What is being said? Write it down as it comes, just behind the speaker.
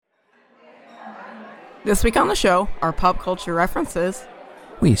This week on the show, our pop culture references.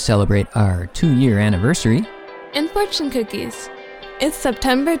 We celebrate our 2-year anniversary. And fortune cookies. It's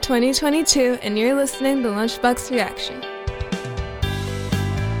September 2022, and you're listening to Lunchbox Reaction.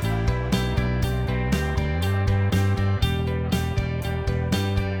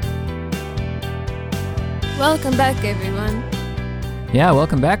 Welcome back, everyone. Yeah,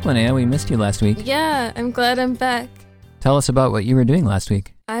 welcome back, Linnea. We missed you last week. Yeah, I'm glad I'm back. Tell us about what you were doing last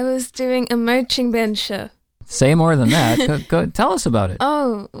week. I was doing a marching band show. Say more than that. Go tell us about it.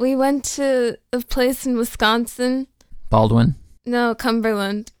 Oh, we went to a place in Wisconsin. Baldwin? No,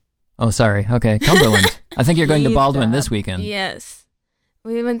 Cumberland. Oh, sorry. Okay, Cumberland. I think you're going to Baldwin this weekend. Yes.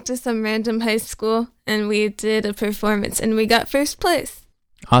 We went to some random high school, and we did a performance, and we got first place.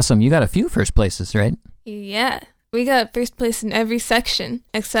 Awesome. You got a few first places, right? Yeah. We got first place in every section,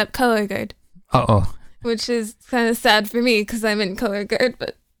 except color guard. Uh-oh. Which is kind of sad for me, because I'm in color guard,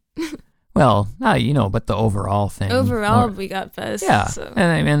 but... Well, but the overall thing. Overall, we got best. Yeah, so.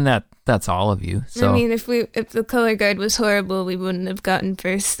 and I mean, that's all of you. So. I mean, if the color guard was horrible, we wouldn't have gotten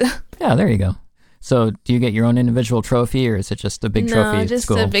first. Yeah, there you go. So, do you get your own individual trophy, or is it just a big trophy No, at just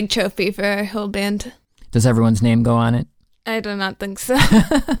school? a big trophy for our whole band. Does everyone's name go on it? I do not think so.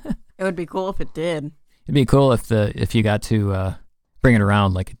 It would be cool if it did. It'd be cool if you got to bring it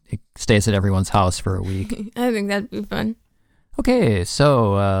around, like it stays at everyone's house for a week. I think that'd be fun. Okay,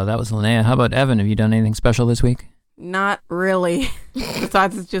 so that was Linnea. How about Evan? Have you done anything special this week? Not really.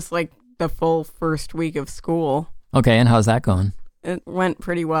 Besides, it's just like the full first week of school. Okay, and how's that going? It went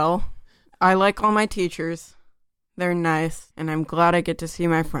pretty well. I like all my teachers. They're nice, and I'm glad I get to see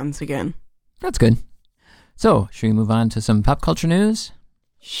my friends again. That's good. So, should we move on to some pop culture news?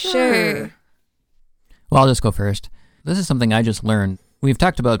 Sure. Well, I'll just go first. This is something I just learned. We've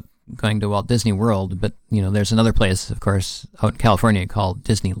talked about going to Walt Disney World, but, there's another place, of course, out in California called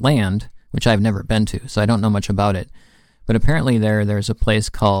Disneyland, which I've never been to, so I don't know much about it. But apparently there's a place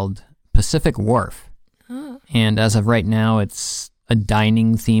called Pacific Wharf. Oh. And as of right now, it's a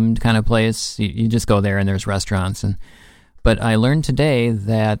dining-themed kind of place. You just go there and there's restaurants. But I learned today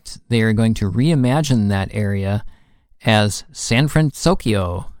that they are going to reimagine that area as San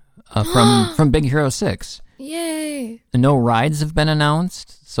Francisco from Big Hero 6. Yay! No rides have been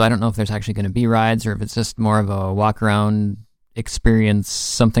announced, so I don't know if there's actually going to be rides or if it's just more of a walk-around experience,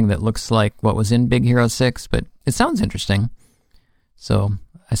 something that looks like what was in Big Hero 6, but it sounds interesting. So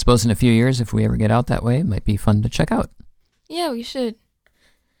I suppose in a few years, if we ever get out that way, it might be fun to check out. Yeah, we should.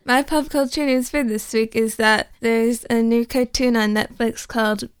 My pop culture news for this week is that there's a new cartoon on Netflix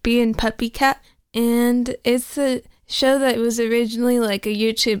called Bee and PuppyCat, and it's a show that was originally like a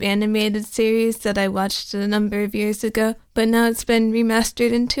YouTube animated series that I watched a number of years ago, but now it's been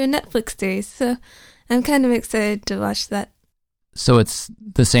remastered into a Netflix series, so I'm kind of excited to watch that. So it's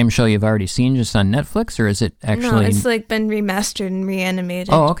the same show you've already seen just on Netflix, or is it actually... No, it's like been remastered and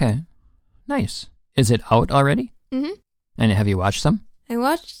reanimated. Oh, okay. Nice. Is it out already? Mm-hmm. And have you watched some? I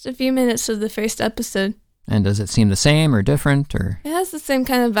watched a few minutes of the first episode. And does it seem the same or different, or... It has the same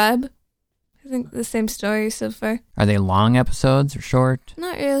kind of vibe. I think the same story so far. Are they long episodes or short?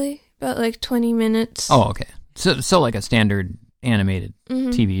 Not really. About like 20 minutes. Oh, okay. So like a standard animated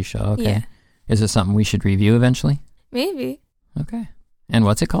TV show. Okay. Yeah. Is this something we should review eventually? Maybe. Okay. And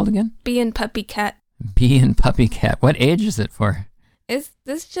what's it called again? Bee and PuppyCat. Bee and PuppyCat. What age is it for?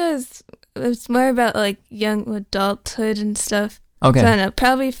 It's more about like young adulthood and stuff. Okay. So I don't know,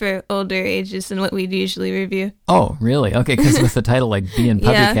 probably for older ages than what we'd usually review. Oh, really? Okay, because with the title like Bee and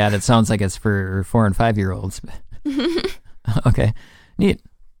PuppyCat, Yeah. It sounds like it's for 4 and 5-year-olds. Okay, neat.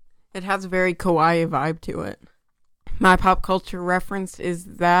 It has a very kawaii vibe to it. My pop culture reference is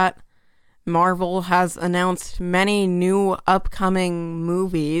that Marvel has announced many new upcoming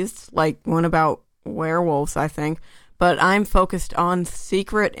movies, like one about werewolves, I think, but I'm focused on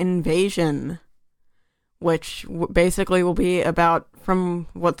Secret Invasion, which basically will be about, from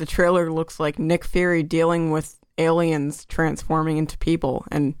what the trailer looks like, Nick Fury dealing with aliens transforming into people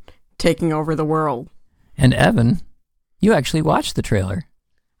and taking over the world. And Evan, you actually watched the trailer.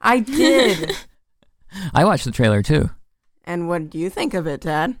 I did! I watched the trailer too. And what do you think of it,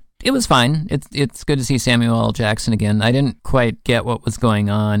 Dad? It was fine. It's good to see Samuel L. Jackson again. I didn't quite get what was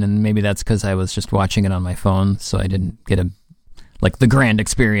going on, and maybe that's because I was just watching it on my phone, so I didn't get the grand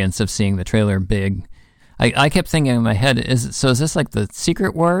experience of seeing the trailer big. I kept thinking in my head, is this like the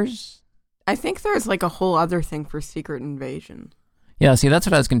Secret Wars? I think there's like a whole other thing for Secret Invasion. Yeah, see, that's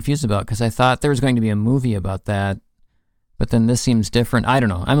what I was confused about, because I thought there was going to be a movie about that, but then this seems different. I don't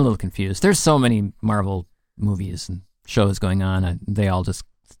know. I'm a little confused. There's so many Marvel movies and shows going on. They all just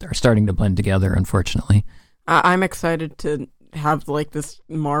are starting to blend together, unfortunately. I'm excited to have like this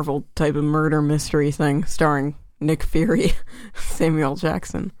Marvel type of murder mystery thing starring Nick Fury, Samuel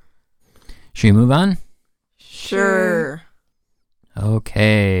Jackson. Should we move on? Sure.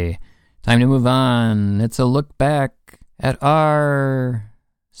 Okay. Time to move on. It's a look back at our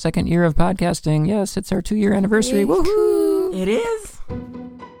second year of podcasting. Yes, it's our 2-year anniversary. Woohoo! It is.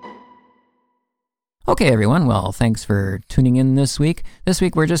 Okay, everyone. Well, thanks for tuning in this week. This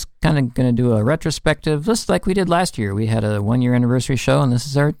week, we're just kind of going to do a retrospective, just like we did last year. We had a 1-year anniversary show, and this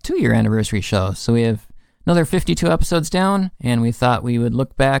is our 2-year anniversary show. So we have another 52 episodes down, and we thought we would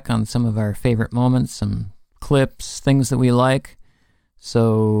look back on some of our favorite moments, some clips, things that we like.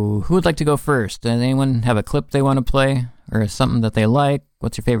 So who would like to go first? Does anyone have a clip they want to play or something that they like?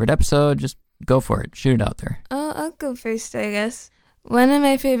 What's your favorite episode? Just go for it. Shoot it out there. I'll go first, I guess. One of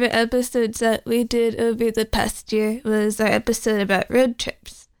my favorite episodes that we did over the past year was our episode about road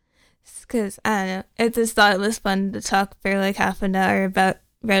trips. Because, I don't know, I just thought it was fun to talk for like half an hour about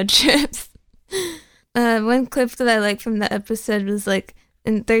road trips. One clip that I liked from the episode was like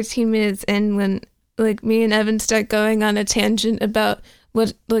in 13 minutes in when like me and Evan start going on a tangent about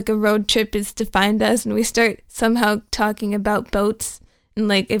what like a road trip is defined as, and we start somehow talking about boats and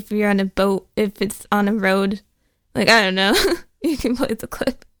like if you're on a boat, if it's on a road. Like, I don't know. You can play the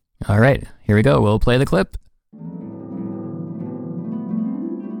clip. All right, here we go. We'll play the clip.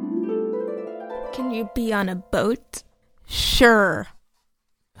 Can you be on a boat? Sure.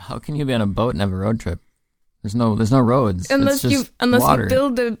 How can you be on a boat and have a road trip? There's no roads. Unless it's you just water.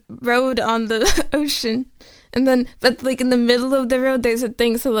 build a road on the ocean. And then, but like in the middle of the road, there's a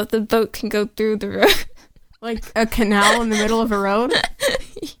thing so that the boat can go through the road. Like a canal in the middle of a road?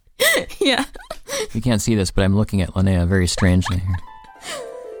 Yeah. You can't see this, but I'm looking at Linnea very strangely here.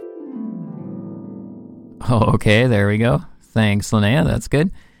 Oh, okay, there we go. Thanks, Linnea. That's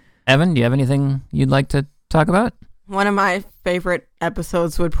good. Evan, do you have anything you'd like to talk about? One of my favorite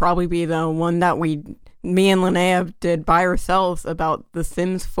episodes would probably be the one that me and Linnea did by ourselves about The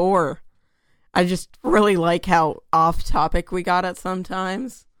Sims 4. I just really like how off topic we got it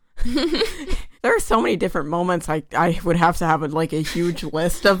sometimes. There are so many different moments. I would have to have a huge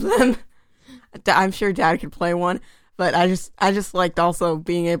list of them. I'm sure Dad could play one, but I just liked also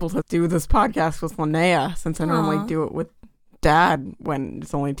being able to do this podcast with Linnea, since I normally do it with Dad when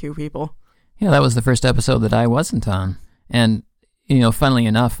it's only 2 people. Yeah, that was the first episode that I wasn't on. And, funnily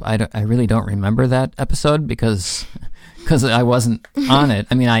enough, I really don't remember that episode because I wasn't on it.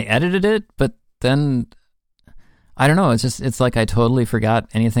 I mean, I edited it, but then, I don't know, it's like I totally forgot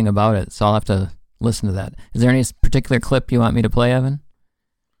anything about it, so I'll have to listen to that. Is there any particular clip you want me to play, Evan?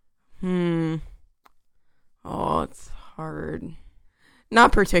 Oh, it's hard.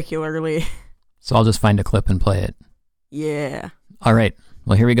 Not particularly. So I'll just find a clip and play it. Yeah. All right.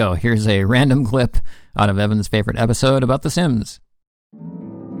 Well, here we go. Here's a random clip out of Evan's favorite episode about The Sims.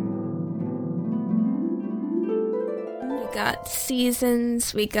 We got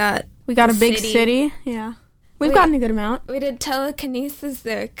seasons. We got a big city. Yeah. We've gotten a good amount. We did telekinesis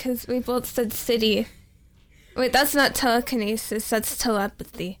there because we both said city. Wait, that's not telekinesis. That's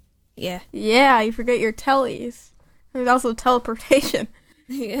telepathy. Yeah. Yeah, you forget your tellies. There's also teleportation.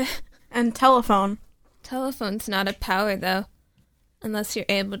 Yeah. And telephone. Telephone's not a power, though. Unless you're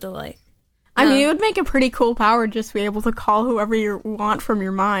able to, like... I mean, it would make a pretty cool power just to be able to call whoever you want from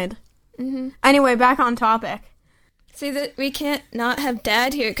your mind. Mm-hmm. Anyway, back on topic. See, that we can't not have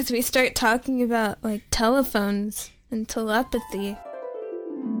Dad here because we start talking about, like, telephones and telepathy.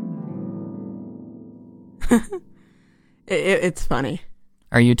 It's funny.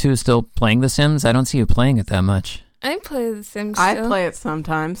 Are you two still playing The Sims? I don't see you playing it that much. I play The Sims I still. play it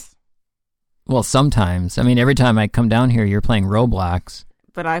sometimes. Well, sometimes. I mean, every time I come down here, you're playing Roblox.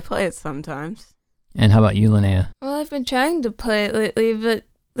 But I play it sometimes. And how about you, Linnea? Well, I've been trying to play it lately, but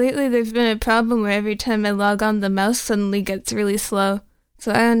lately there's been a problem where every time I log on, the mouse suddenly gets really slow.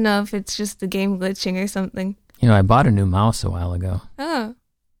 So I don't know if it's just the game glitching or something. I bought a new mouse a while ago. Oh.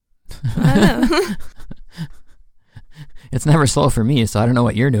 I don't know. It's never slow for me, so I don't know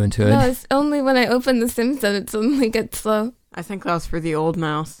what you're doing to it. No, it's only when I open The Sims that it suddenly gets slow. I think that was for the old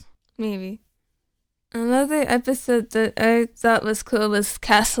mouse. Maybe. Another episode that I thought was cool was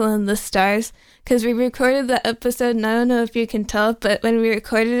Castle in the Stars, because we recorded that episode, and I don't know if you can tell, but when we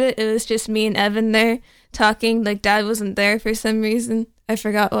recorded it, it was just me and Evan there talking, like Dad wasn't there for some reason. I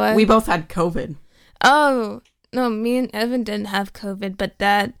forgot why. We both had COVID. Oh, no, me and Evan didn't have COVID, but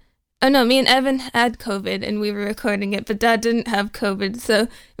Dad... Oh, no, me and Evan had COVID, and we were recording it, but Dad didn't have COVID, so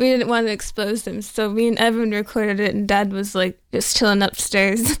we didn't want to expose him, so me and Evan recorded it, and Dad was, like, just chilling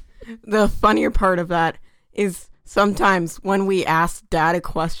upstairs. The funnier part of that is sometimes when we ask Dad a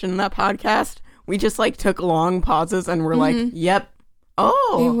question in that podcast, we just like took long pauses and we're like, yep. We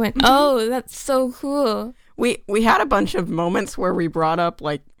Oh, went, oh, that's so cool. we had a bunch of moments where we brought up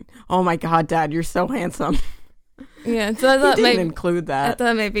like, oh my God, Dad, you're so handsome. Yeah, so I He thought didn't maybe include I that.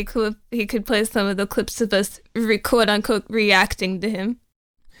 thought it might be cool if he could play some of the clips of us quote unquote reacting to him.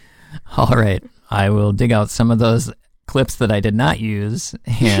 All right. I will dig out some of those clips that I did not use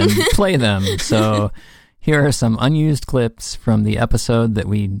and play them. So here are some unused clips from the episode that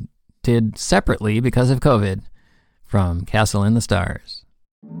we did separately because of COVID from Castle in the Stars.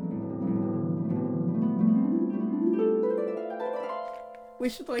 We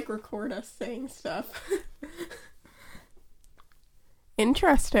should like record us saying stuff.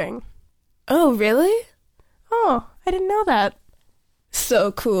 Interesting. Oh, really? Oh, I didn't know that.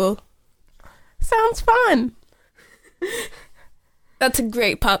 So cool. Sounds fun. That's a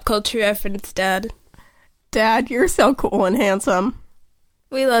great pop culture reference, Dad. Dad, you're so cool and handsome.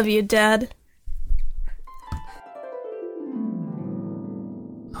 We love you, Dad.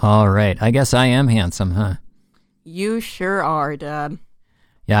 All right. I guess I am handsome, huh? You sure are, Dad.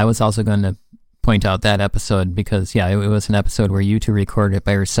 Yeah, I was also going to point out that episode because, yeah, it was an episode where you two recorded it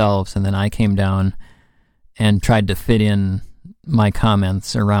by yourselves, and then I came down and tried to fit in my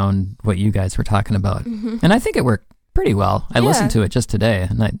comments around what you guys were talking about. And I think it worked pretty well. I listened to it just today,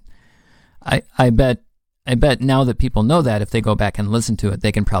 and I bet now that people know that, if they go back and listen to it,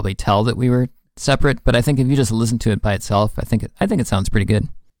 they can probably tell that we were separate. But I think if you just listen to it by itself, I think it sounds pretty good.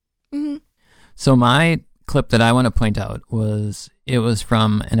 Mm-hmm. So my clip that I want to point out was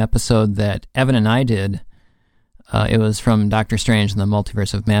from an episode that Evan and I did. It was from Doctor Strange and the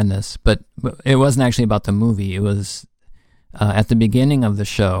Multiverse of Madness, but it wasn't actually about the movie. It was at the beginning of the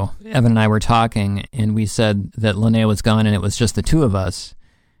show. Evan and I were talking, and we said that Linnea was gone, and it was just the two of us.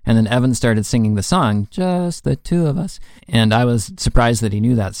 And then Evan started singing the song, "Just the Two of Us," and I was surprised that he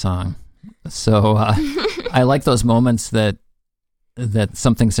knew that song. So I like those moments that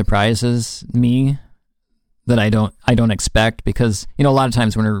something surprises me that I don't expect, because, you know, a lot of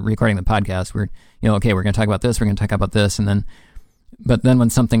times when we're recording the podcast, we're, you know, okay, we're going to talk about this, but then when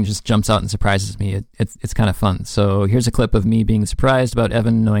something just jumps out and surprises me, it's kind of fun. So here's a clip of me being surprised about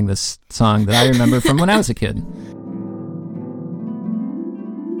Evan knowing this song that I remember from when I was a kid.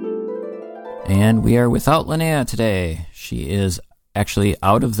 And we are without Linnea today. She is actually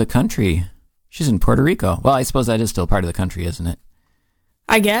out of the country. She's in Puerto Rico. Well, I suppose that is still part of the country, isn't it?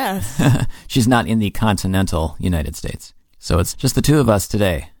 I guess. She's not in the continental United States. So it's just the two of us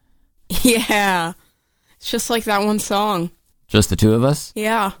today. Yeah. It's just like that one song. Just the two of us?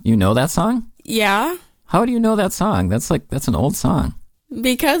 Yeah. You know that song? Yeah. How do you know that song? That's an old song.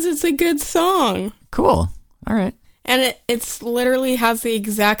 Because it's a good song. Cool. All right. And it's literally has the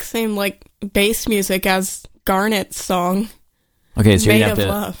exact same, like, bass music as Garnet's song. Okay, so Made you have of to...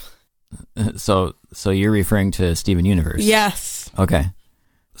 Love. So you're referring to Steven Universe? Yes. Okay.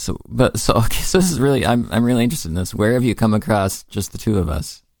 So this is really... I'm really interested in this. Where have you come across Just the Two of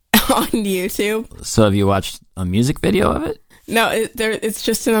Us? On YouTube. So have you watched a music video of it? No, it's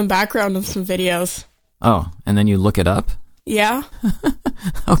just in the background of some videos. Oh, and then you look it up? Yeah.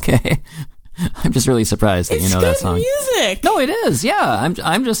 Okay. I'm just really surprised that you know that song. It's good music. No, it is. Yeah,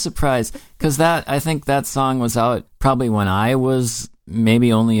 I'm just surprised because I think that song was out probably when I was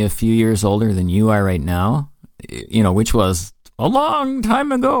maybe only a few years older than you are right now. You know, which was a long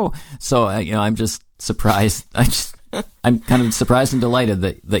time ago. So you know, I'm just surprised. I'm kind of surprised and delighted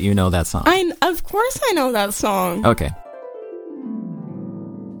that you know that song. Of course I know that song. Okay.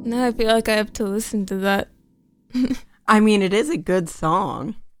 Now I feel like I have to listen to that. I mean, it is a good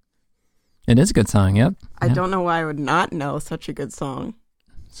song. It is a good song, yep. I don't know why I would not know such a good song.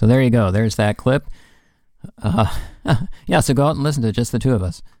 So there you go. There's that clip. Yeah, so go out and listen to Just the Two of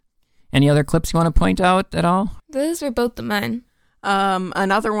Us. Any other clips you want to point out at all? Those were both of mine.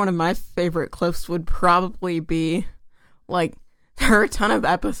 Another one of my favorite clips would probably be, like, there are a ton of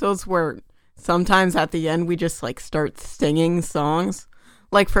episodes where sometimes at the end we just, like, start singing songs.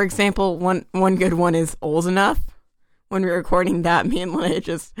 Like, for example, one good one is Old Enough. When we were recording that, me and Linnea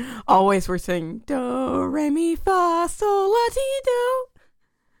just always were singing do, re, mi, fa, sol, la, ti,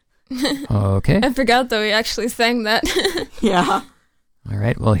 do. Okay. I forgot that we actually sang that. Yeah. All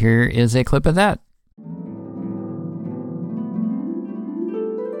right. Well, here is a clip of that.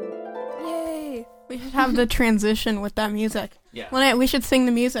 Yay. We should have the transition with that music. Yeah. Well, we should sing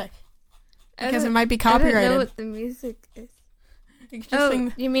the music. Because it might be I don't know copyrighted. what the music is. You could just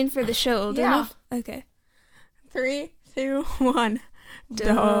sing You mean for the show? Old Yeah. Enough? Okay. 3, 2, 1. Do,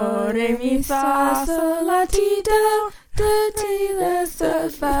 re, mi, fa, sol, la, ti, do. Do, ti, la, sol,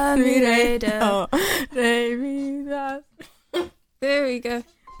 fa, mi, re, do. Re, mi, fa. There we go.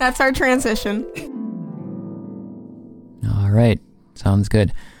 That's our transition. All right. Sounds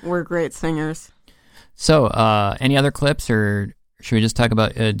good. We're great singers. So, any other clips, or should we just talk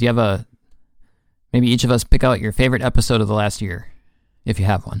about, do you have maybe each of us pick out your favorite episode of the last year, if you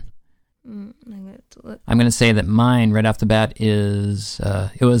have one? I'm gonna have to look. I'm going to say that mine, right off the bat, is,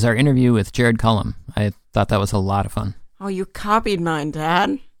 it was our interview with Jared Cullum. I thought that was a lot of fun. Oh, you copied mine,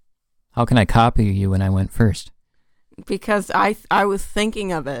 Dad. How can I copy you when I went first? Because I was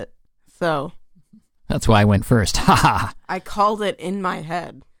thinking of it. So That's why I went first. Ha ha. I called it in my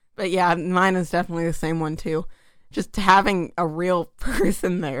head. But yeah, mine is definitely the same one too. Just having a real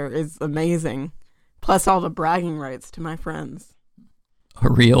person there is amazing. Plus all the bragging rights to my friends. A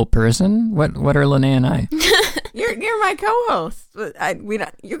real person? What are Linnea and I? You're my co-host.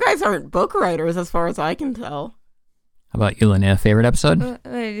 You guys aren't book writers as far as I can tell. How about you, Linnea? Favorite episode?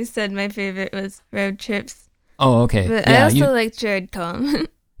 I just said my favorite was Road Trips. Oh, okay. But Yeah, I also like Jared Cullum.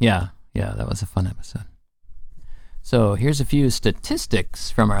 Yeah, that was a fun episode. So here's a few statistics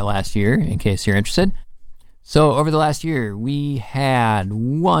from our last year, in case you're interested. So over the last year, we had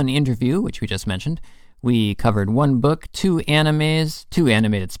one interview, which we just mentioned. We covered one book, 2 animes, 2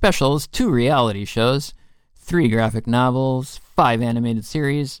 animated specials, 2 reality shows, 3 graphic novels, 5 animated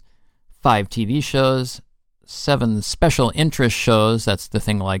series, 5 TV shows, 7 special interest shows. That's the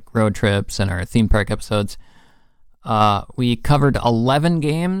thing like road trips and our theme park episodes. We covered 11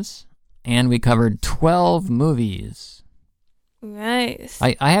 games, and we covered 12 movies. Nice.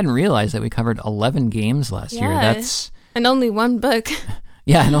 I hadn't realized that we covered 11 games last year. Yeah. That's And only one book.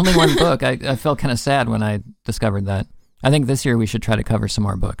 Yeah, and only one book. I felt kind of sad when I discovered that. I think this year we should try to cover some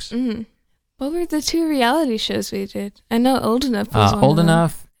more books. Mm. What were the 2 reality shows we did? I know Old Enough was one Old of them.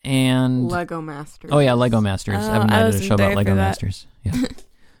 Enough and... Lego Masters. Oh, yeah, Lego Masters. Oh, I haven't I did a wasn't show about there Lego for that. Masters. Yeah.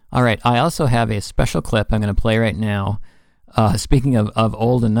 All right, I also have a special clip I'm going to play right now. Speaking of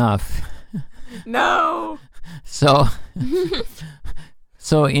Old Enough... No! So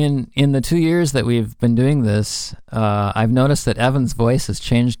in the 2 years that we've been doing this, I've noticed that Evan's voice has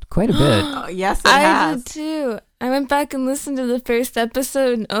changed quite a bit. Oh, yes, it I has. did too. I went back and listened to the first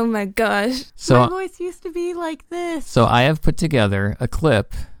episode, and oh my gosh. My So voice used to be like this. so I have put together a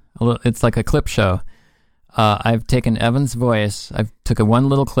clip. It's like a clip show. I've taken Evan's voice. I've took one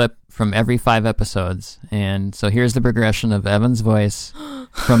little clip from every 5 episodes, and so here's the progression of Evan's voice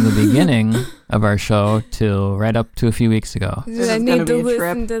from the beginning of our show to right up to a few weeks ago. This I is need gonna to be a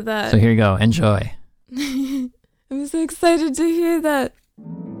listen trip. to that. So here you go. Enjoy. I'm so excited to hear that.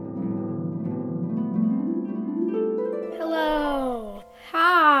 Hello.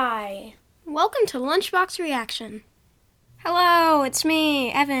 Hi. Welcome to Lunchbox Reaction. Hello, it's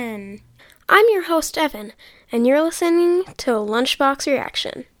me, Evan. I'm your host, Evan, and you're listening to Lunchbox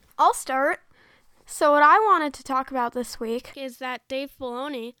Reaction. I'll start. So what I wanted to talk about this week is that Dave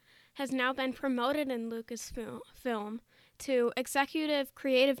Filoni has now been promoted in Lucasfilm to Executive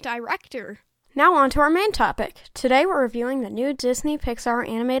Creative Director. Now on to our main topic. Today we're reviewing the new Disney Pixar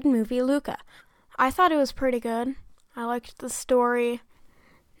animated movie, Luca. I thought it was pretty good. I liked the story.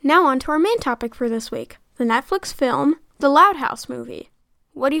 Now on to our main topic for this week, the Netflix film, The Loud House movie.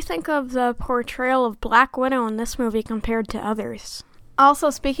 What do you think of the portrayal of Black Widow in this movie compared to others? Also,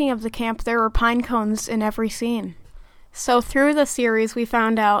 speaking of the camp, there were pine cones in every scene. So through the series, we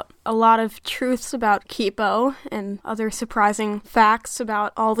found out a lot of truths about Kipo and other surprising facts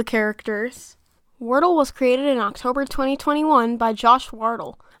about all the characters. Wordle was created in October 2021 by Josh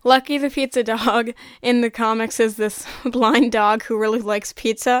Wardle. Lucky the pizza dog in the comics is this blind dog who really likes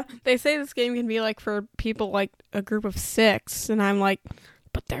pizza. They say this game can be like for people like a group of 6, and I'm like,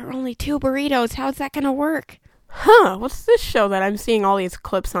 but there are only 2 burritos. How's that gonna work? Huh, what's this show that I'm seeing all these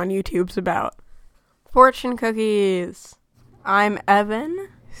clips on YouTube's about? Fortune cookies. I'm Evan.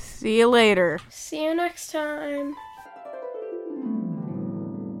 See you later. See you next time.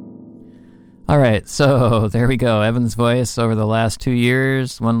 All right, so there we go. Evan's voice over the last 2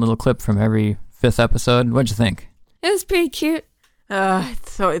 years. One little clip from every 5th episode. What'd you think? It was pretty cute.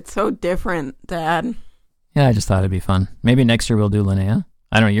 It's so different, Dad. Yeah, I just thought it'd be fun. Maybe next year we'll do Linnea.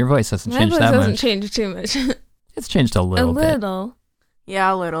 I don't know. Your voice hasn't My changed voice that hasn't much. changed too much. It's changed a little bit. little.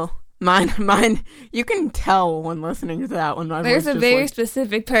 Yeah, a little. Mine. You can tell when listening to that one. My There's voice a just very like,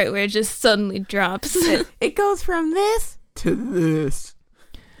 specific part where it just suddenly drops. it goes from this to this.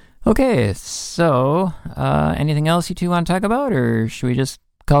 Okay, so anything else you two want to talk about, or should we just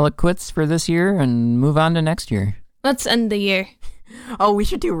call it quits for this year and move on to next year? Let's end the year. Oh, we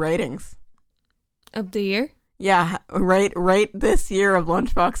should do ratings. Of the year? Yeah, rate this year of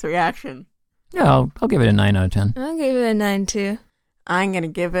Lunchbox Reaction. Yeah, I'll give it a 9 out of 10. I'll give it a 9 too. I'm gonna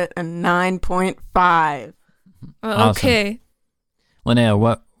give it a 9.5. Well, Awesome. okay.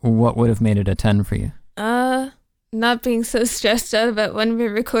 Linnea, what would have made it a 10 for you? Not being so stressed out about when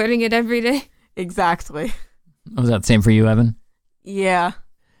we're recording it every day. Exactly. Was that the same for you, Evan? Yeah.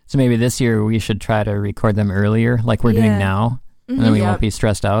 So maybe this year we should try to record them earlier, like we're doing now, and then we Yeah. won't be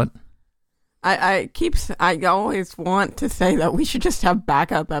stressed out. I always want to say that we should just have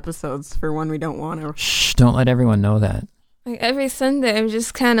backup episodes for when we don't want to. Shh, don't let everyone know that. Like every Sunday, I'm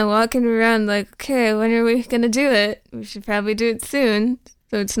just kind of walking around like, okay, when are we going to do it? We should probably do it soon,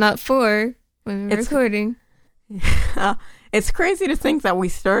 so it's not 4 when we're recording. It's crazy to think that we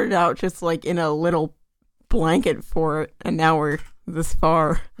started out just like in a little blanket for it, and now we're this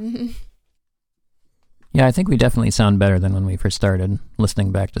far. Yeah, I think we definitely sound better than when we first started,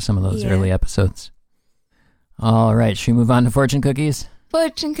 listening back to some of those early episodes. All right, should we move on to fortune cookies?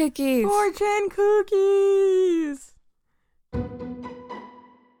 Fortune cookies. Fortune cookies!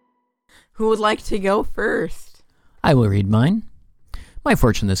 Who would like to go first? I will read mine. My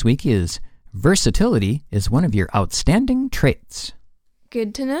fortune this week is versatility is one of your outstanding traits.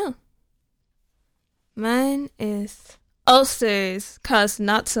 Good to know. Mine is ulcers caused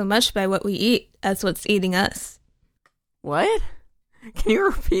not so much by what we eat as what's eating us. What? Can you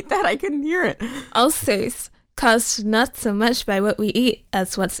repeat that? I couldn't hear it. Ulcers caused not so much by what we eat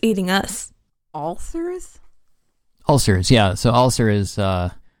as what's eating us. Ulcers? Ulcers, yeah. So ulcer is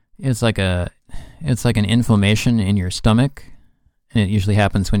it's like an inflammation in your stomach, and it usually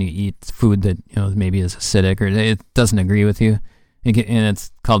happens when you eat food that maybe is acidic or it doesn't agree with you, and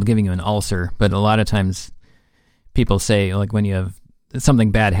it's called giving you an ulcer. But a lot of times, people say like when you have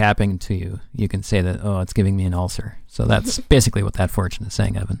something bad happening to you, you can say that it's giving me an ulcer. So that's basically what that fortune is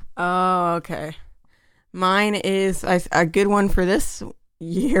saying, Evan. Oh, okay. Mine is a good one for this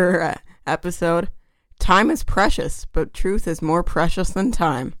year episode. Time is precious, but truth is more precious than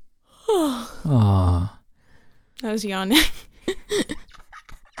time. Oh, I was yawning.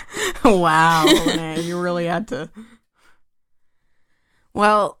 Wow, Renee, you really had to.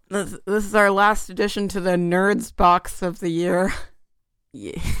 Well, this is our last addition to the Nerds box of the year.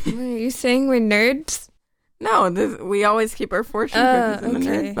 Yeah. Are you saying we're nerds? No, we always keep our fortune cookies in the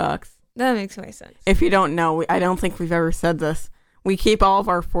okay. Nerd box. That makes more sense. If you don't know, I don't think we've ever said this. We keep all of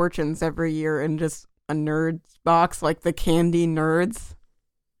our fortunes every year in just a Nerds box, like the Candy Nerds.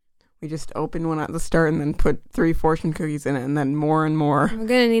 We just open one at the start and then put 3 fortune cookies in it, and then more and more. I'm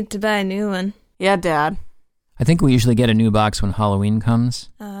gonna need to buy a new one. Yeah, Dad. I think we usually get a new box when Halloween comes.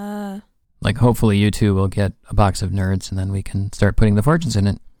 Like hopefully you two will get a box of Nerds, and then we can start putting the fortunes in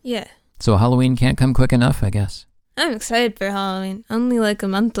it. Yeah. So Halloween can't come quick enough, I guess. I'm excited for Halloween. Only like a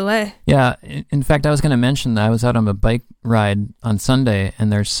month away. Yeah, in fact, I was going to mention that I was out on a bike ride on Sunday,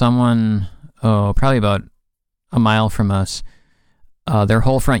 and there's someone, probably about a mile from us. Their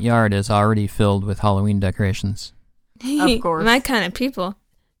whole front yard is already filled with Halloween decorations. Of course. My kind of people.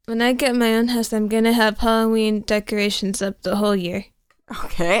 When I get my own house, I'm gonna have Halloween decorations up the whole year.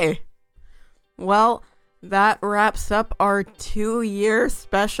 Okay. Well, that wraps up our 2-year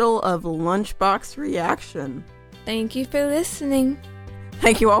special of Lunchbox Reaction. Thank you for listening.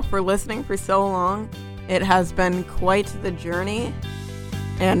 Thank you all for listening for so long. It has been quite the journey,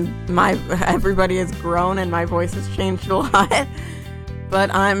 and everybody has grown and my voice has changed a lot. But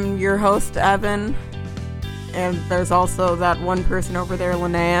I'm your host, Evan, and there's also that one person over there,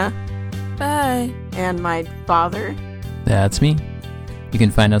 Linnea. Bye. And my father. That's me. You can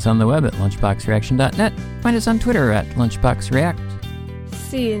find us on the web at lunchboxreaction.net. Find us on Twitter at lunchboxreact.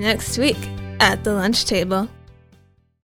 See you next week at the lunch table.